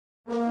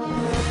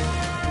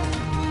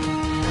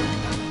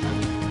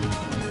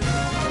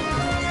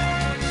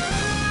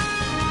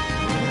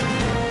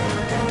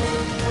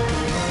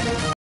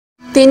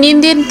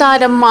തെന്നിന്ത്യൻ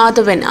താരം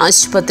മാധവൻ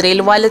ആശുപത്രിയിൽ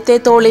വലത്തെ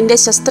തോളിന്റെ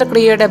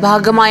ശസ്ത്രക്രിയയുടെ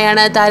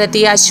ഭാഗമായാണ്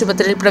താരത്തെ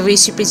ആശുപത്രിയിൽ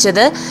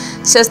പ്രവേശിപ്പിച്ചത്.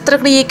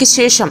 ശസ്ത്രക്രിയയ്ക്ക്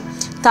ശേഷം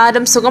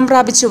താരം സുഖം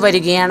പ്രാപിച്ചു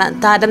വരികയാണ്.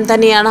 താരം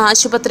തന്നെയാണ്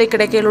ആശുപത്രി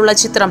കിടക്കയിലുള്ള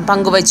ചിത്രം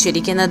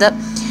പങ്കുവച്ചിരിക്കുന്നത്.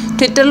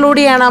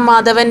 ട്വിറ്ററിലൂടെയാണ്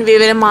മാധവൻ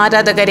വിവരം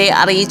ആരാധകരെ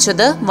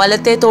അറിയിച്ചത്.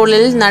 വലത്തെ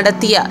തോളിൽ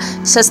നടത്തിയ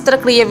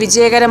ശസ്ത്രക്രിയ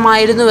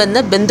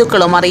വിജയകരമായിരുന്നുവെന്ന്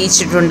ബന്ധുക്കളും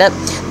അറിയിച്ചിട്ടുണ്ട്.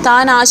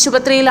 താൻ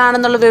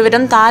ആശുപത്രിയിലാണെന്നുള്ള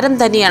വിവരം താരം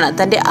തന്നെയാണ്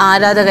തൻ്റെ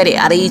ആരാധകരെ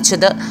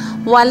അറിയിച്ചത്.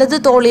 വലത്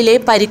തോളിലെ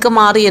പരിക്ക്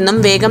മാറിയെന്നും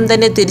വേഗം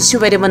തന്നെ തിരിച്ചു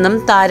വരുമെന്നും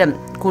താരം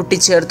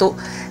കൂട്ടിച്ചേർത്തു.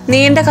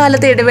 നീണ്ട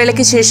കാലത്തെ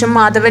ഇടവേളയ്ക്ക് ശേഷം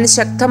മാധവൻ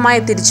ശക്തമായ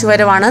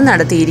തിരിച്ചുവരവാണ്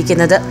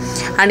നടത്തിയിരിക്കുന്നത്.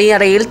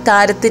 അണിയറയിൽ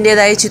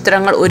താരത്തിൻ്റെതായ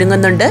ചിത്രങ്ങൾ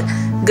ഒരുങ്ങുന്നുണ്ട്.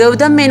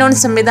 ഗൗതം മേനോൻ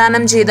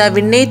സംവിധാനം ചെയ്ത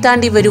വിണ്ണൈ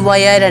താണ്ടി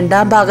വരുവായ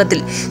രണ്ടാം ഭാഗത്തിൽ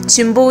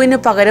ചിമ്പുവിന്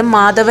പകരം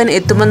മാധവൻ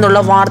എത്തുമെന്നുള്ള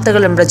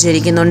വാർത്തകളും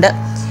പ്രചരിക്കുന്നുണ്ട്.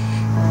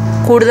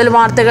 കൂടുതൽ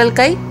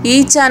വാർത്തകൾക്കായി ഈ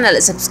ചാനൽ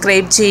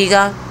സബ്സ്ക്രൈബ് ചെയ്യുക.